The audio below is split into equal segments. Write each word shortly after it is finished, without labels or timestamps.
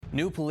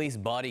New police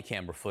body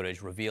camera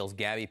footage reveals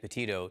Gabby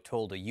Petito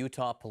told a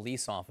Utah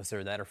police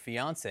officer that her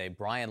fiance,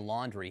 Brian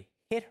Laundrie,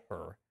 hit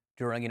her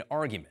during an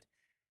argument.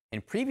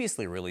 In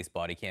previously released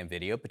body cam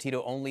video,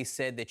 Petito only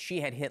said that she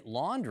had hit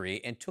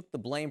Laundrie and took the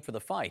blame for the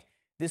fight.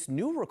 This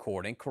new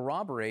recording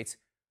corroborates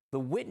the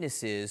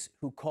witnesses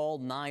who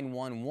called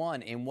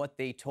 911 and what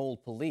they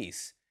told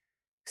police.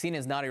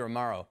 CNN's Nadia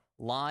Romero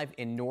live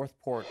in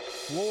Northport,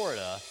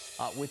 Florida,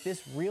 with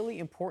this really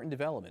important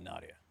development,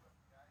 Nadia.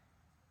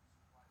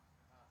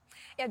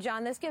 Yeah,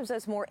 John, this gives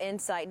us more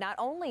insight not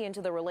only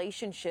into the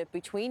relationship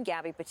between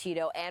Gabby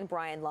Petito and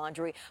Brian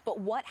Laundrie, but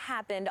what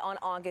happened on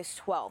August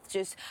 12th,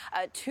 just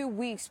 2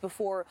 weeks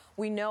before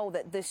we know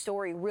that this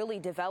story really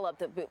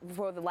developed.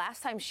 For the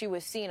last time she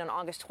was seen on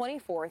August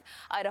 24th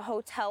at a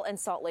hotel in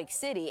Salt Lake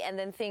City, and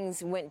then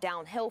things went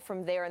downhill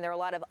from there, and there are a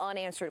lot of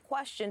unanswered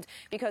questions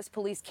because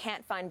police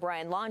can't find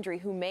Brian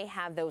Laundrie, who may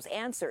have those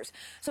answers.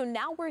 So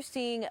now we're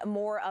seeing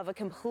more of a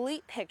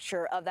complete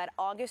picture of that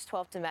August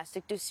 12th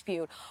domestic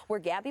dispute where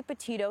Gabby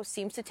Petito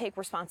seems to take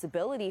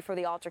responsibility for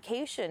the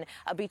altercation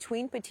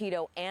between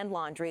Petito and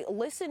Laundrie.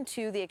 Listen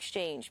to the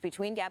exchange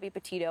between Gabby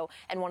Petito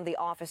and one of the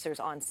officers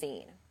on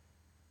scene.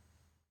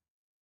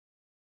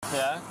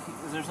 Yeah,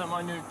 is there something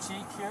on your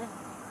cheek here?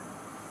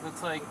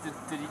 Looks like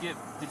did you get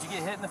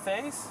hit in the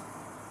face?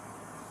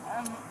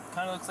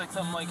 Kind of looks like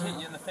something like hit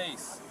you in the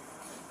face.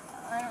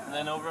 And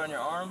then over on your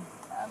arm,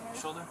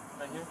 shoulder,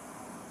 right here.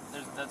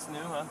 That's new,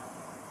 huh?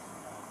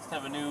 It's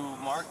kind of a new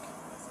mark.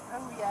 Oh,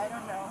 yeah, I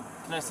don't know.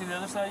 Can I see the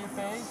other side of your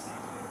face?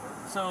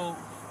 So,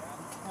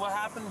 what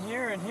happened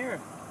here and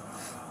here?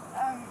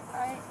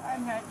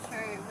 I'm not sure.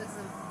 It was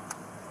a...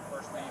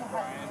 First name,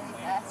 Brian. Really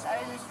fast.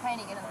 I was just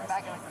trying to get in the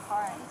back of the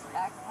car, and his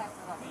backpack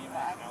was on the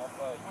back, and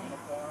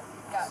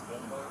got me.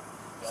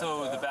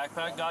 So, the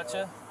backpack got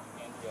you?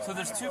 So,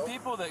 there's two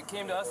people that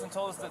came to us and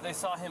told us that they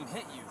saw him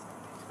hit you.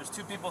 There's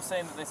two people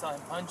saying that they saw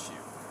him punch you.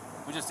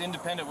 We're just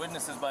independent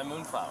witnesses by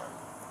Moonflower.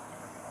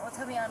 Well,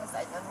 to be honest,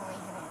 I definitely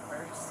hit him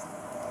first.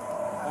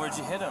 Where'd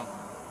you hit him?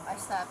 I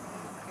slapped him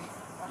in the face.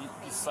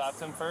 You slapped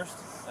him first?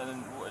 And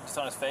then just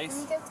on his face?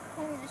 And he gets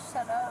kind of just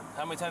shut up.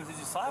 How many times did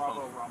you slap him?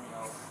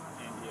 Romeo,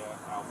 India,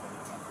 Alpha,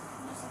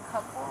 Just a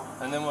couple.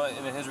 And then what?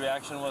 And then his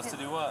reaction was to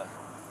do what?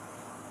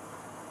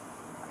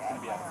 I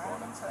hung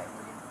around him so I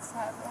wouldn't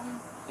slap him.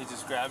 He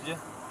just grabbed you?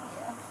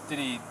 Yeah.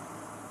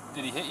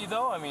 Did he hit you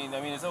though? I mean,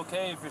 it's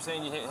okay if you're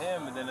saying you hit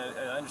him, and then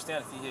I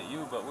understand if he hit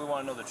you, but we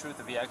want to know the truth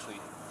if he actually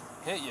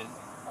hit you.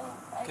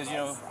 I guess,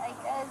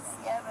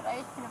 yeah, but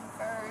I hit him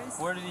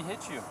first. Where did he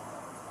hit you?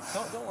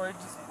 Don't worry,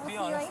 just be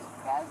Well, honest.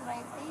 He grabbed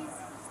my face,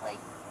 just like,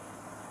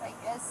 I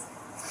guess.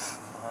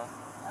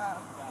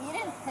 He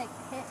didn't hit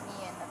me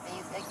in the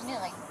face, like he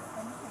didn't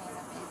punch me in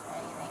the face or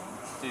anything.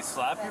 Did he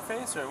slap your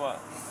face or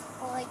what?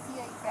 Well, he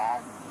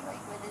grabbed me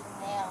with his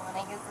nail, and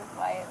I guess that's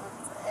why it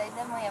looks. I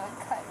definitely have a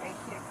cut right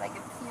here because I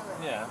can feel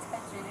it. Yeah. When I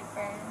touch it, it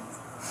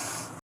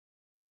burns.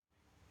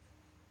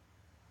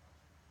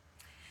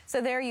 So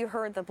there you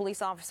heard the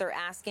police officer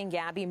asking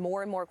Gabby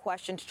more and more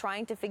questions,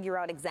 trying to figure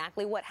out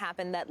exactly what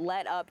happened that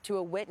led up to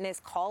a witness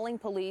calling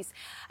police.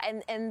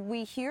 And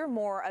we hear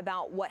more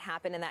about what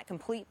happened in that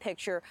complete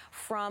picture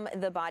from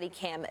the body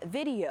cam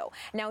video.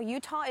 Now,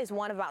 Utah is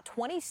one of about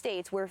 20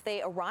 states where if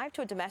they arrive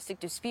to a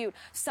domestic dispute,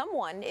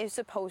 someone is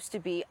supposed to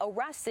be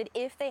arrested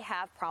if they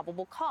have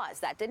probable cause.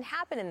 That didn't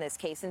happen in this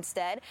case.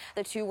 Instead,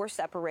 the two were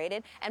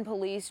separated and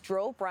police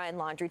drove Brian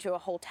Laundrie to a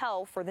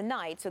hotel for the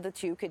night so the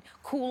two could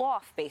cool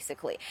off,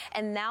 basically.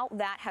 And now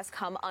that has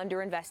come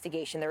under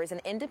investigation. There is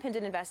an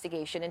independent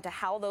investigation into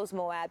how those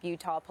Moab,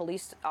 Utah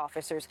police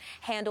officers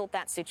handled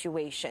that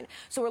situation.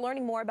 So we're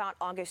learning more about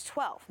August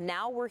 12th.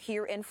 Now we're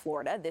here in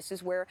Florida. This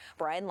is where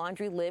Brian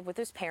Laundrie lived with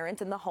his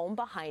parents in the home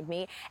behind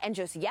me. And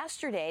just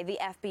yesterday, the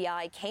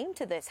FBI came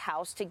to this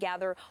house to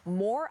gather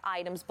more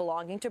items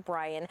belonging to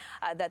Brian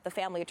that the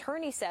family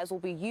attorney says will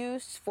be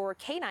used for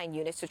canine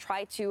units to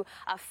try to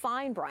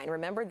find Brian.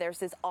 Remember, there's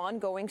this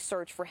ongoing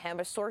search for him,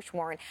 a search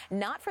warrant,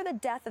 not for the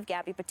death of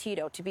Gabby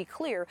Petito, to be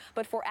clear,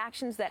 but for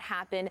actions that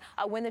happened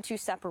when the two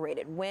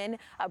separated, when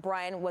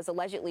Brian was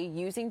allegedly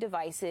using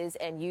devices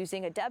and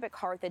using a debit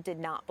card that did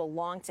not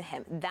belong to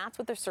him. That's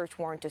what the search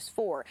warrant is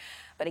for.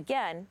 But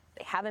again,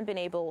 they haven't been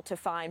able to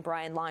find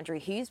Brian Laundrie.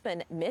 He's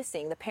been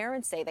missing. The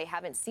parents say they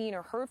haven't seen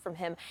or heard from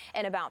him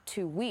in about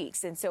 2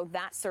 weeks, and so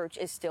that search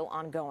is still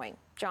ongoing.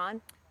 John?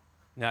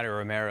 Nadia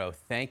Romero,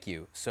 thank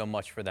you so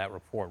much for that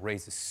report.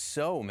 Raises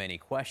so many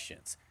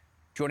questions.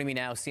 Joining me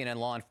now, CNN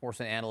law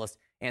enforcement analyst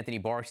Anthony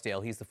Barksdale.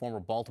 He's the former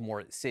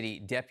Baltimore City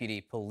Deputy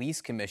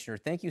Police Commissioner.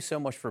 Thank you so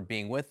much for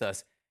being with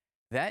us.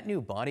 That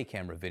new body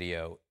camera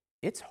video,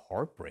 it's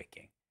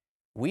heartbreaking.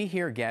 We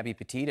hear Gabby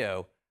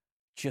Petito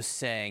just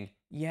saying,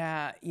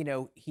 yeah,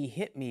 he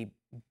hit me,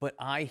 but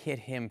I hit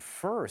him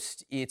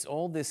first. It's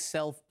all this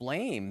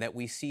self-blame that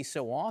we see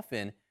so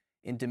often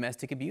in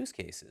domestic abuse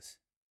cases.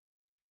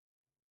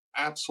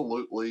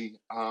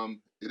 Absolutely.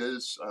 It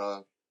is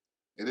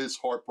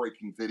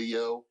heartbreaking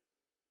video.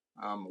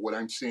 What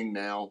I'm seeing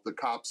now, the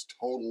cops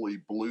totally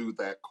blew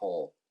that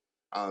call.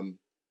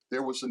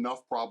 There was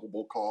enough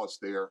probable cause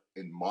there,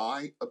 in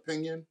my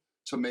opinion,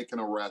 to make an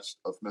arrest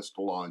of Mr.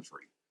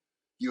 Laundrie.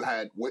 You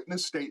had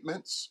witness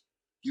statements,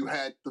 you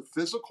had the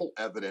physical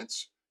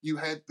evidence, you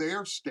had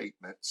their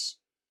statements.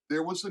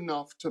 There was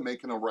enough to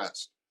make an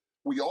arrest.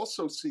 We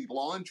also see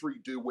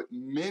Laundrie do what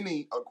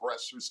many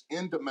aggressors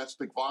in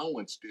domestic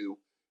violence do,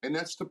 and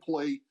that's to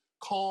play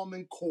calm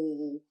and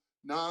cool,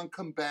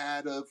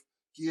 non-combative.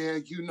 Yeah,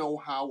 you know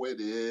how it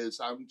is.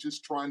 I'm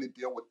just trying to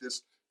deal with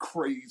this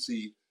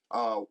crazy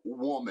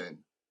woman.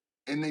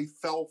 And they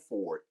fell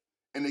for it.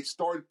 And they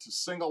started to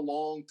sing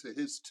along to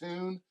his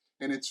tune.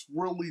 And it's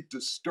really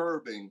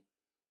disturbing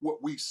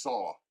what we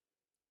saw.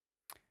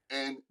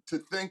 And to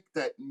think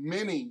that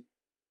many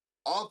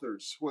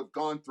others who have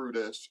gone through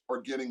this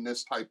are getting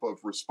this type of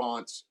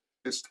response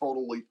is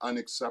totally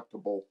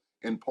unacceptable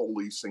in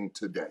policing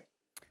today.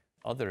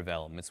 Other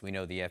developments, we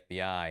know the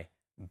FBI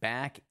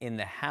back in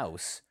the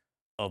house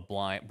of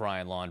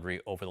Brian Laundrie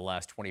over the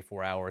last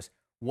 24 hours.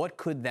 What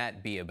could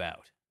that be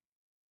about?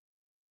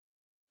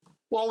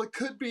 Well, it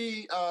could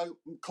be a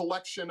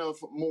collection of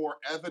more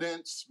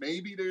evidence.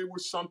 Maybe there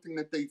was something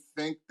that they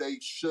think they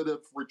should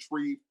have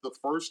retrieved the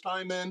first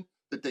time in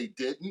that they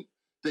didn't.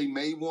 They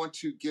may want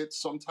to get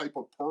some type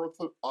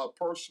of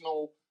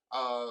personal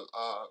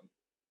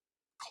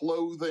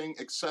clothing,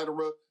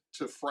 etc.,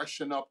 to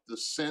freshen up the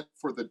scent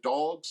for the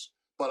dogs.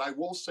 But I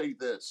will say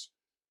this,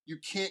 you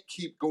can't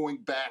keep going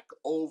back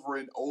over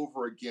and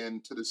over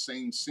again to the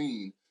same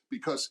scene,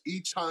 because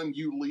each time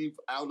you leave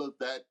out of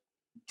that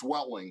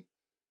dwelling,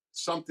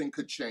 something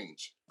could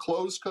change.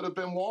 Clothes could have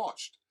been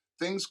washed.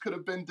 Things could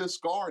have been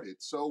discarded.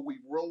 So we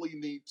really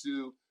need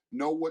to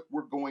know what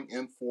we're going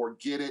in for,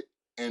 get it,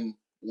 and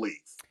leave.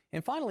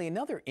 And finally,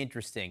 another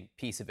interesting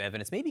piece of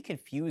evidence, maybe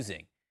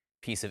confusing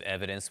piece of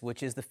evidence,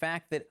 which is the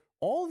fact that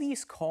all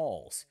these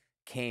calls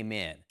came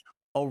in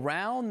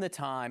around the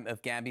time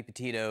of Gabby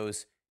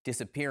Petito's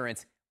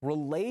disappearance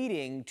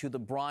relating to the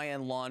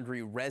Brian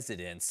Laundrie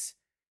residence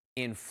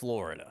in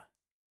Florida.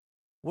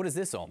 What does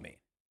this all mean?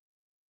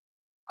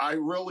 I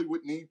really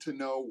would need to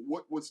know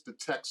what was the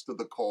text of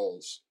the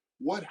calls,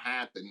 what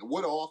happened,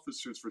 what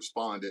officers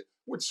responded,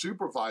 what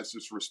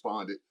supervisors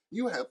responded.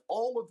 You have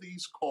all of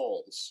these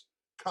calls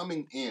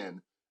coming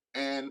in,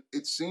 and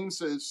it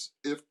seems as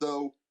if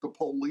though the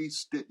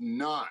police did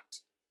not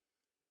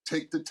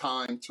take the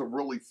time to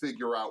really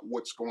figure out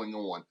what's going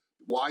on.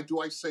 Why do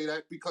I say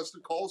that? Because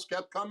the calls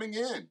kept coming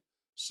in.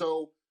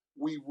 So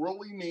we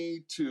really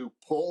need to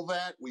pull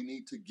that. We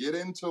need to get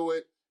into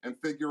it and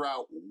figure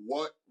out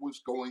what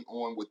was going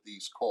on with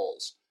these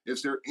calls.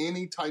 Is there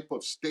any type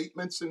of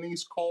statements in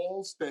these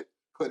calls that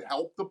could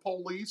help the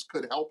police,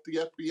 could help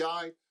the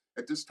FBI?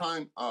 At this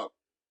time,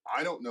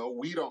 I don't know.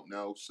 We don't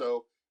know.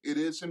 So it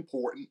is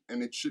important,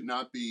 and it should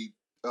not be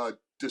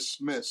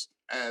dismissed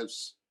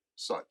as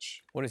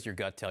such. What does your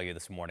gut tell you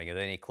this morning? Are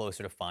they any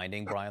closer to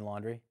finding Brian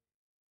Laundrie?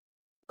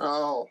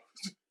 Oh,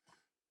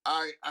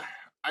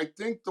 I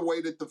think the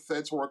way that the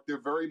feds work,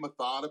 they're very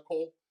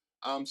methodical.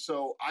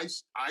 So I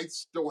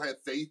still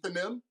have faith in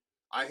them.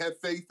 I have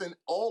faith in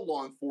all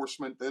law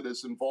enforcement that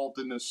is involved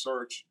in this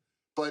search.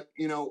 But,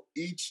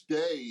 each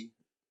day,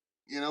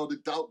 the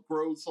doubt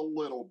grows a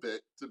little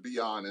bit, to be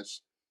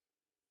honest.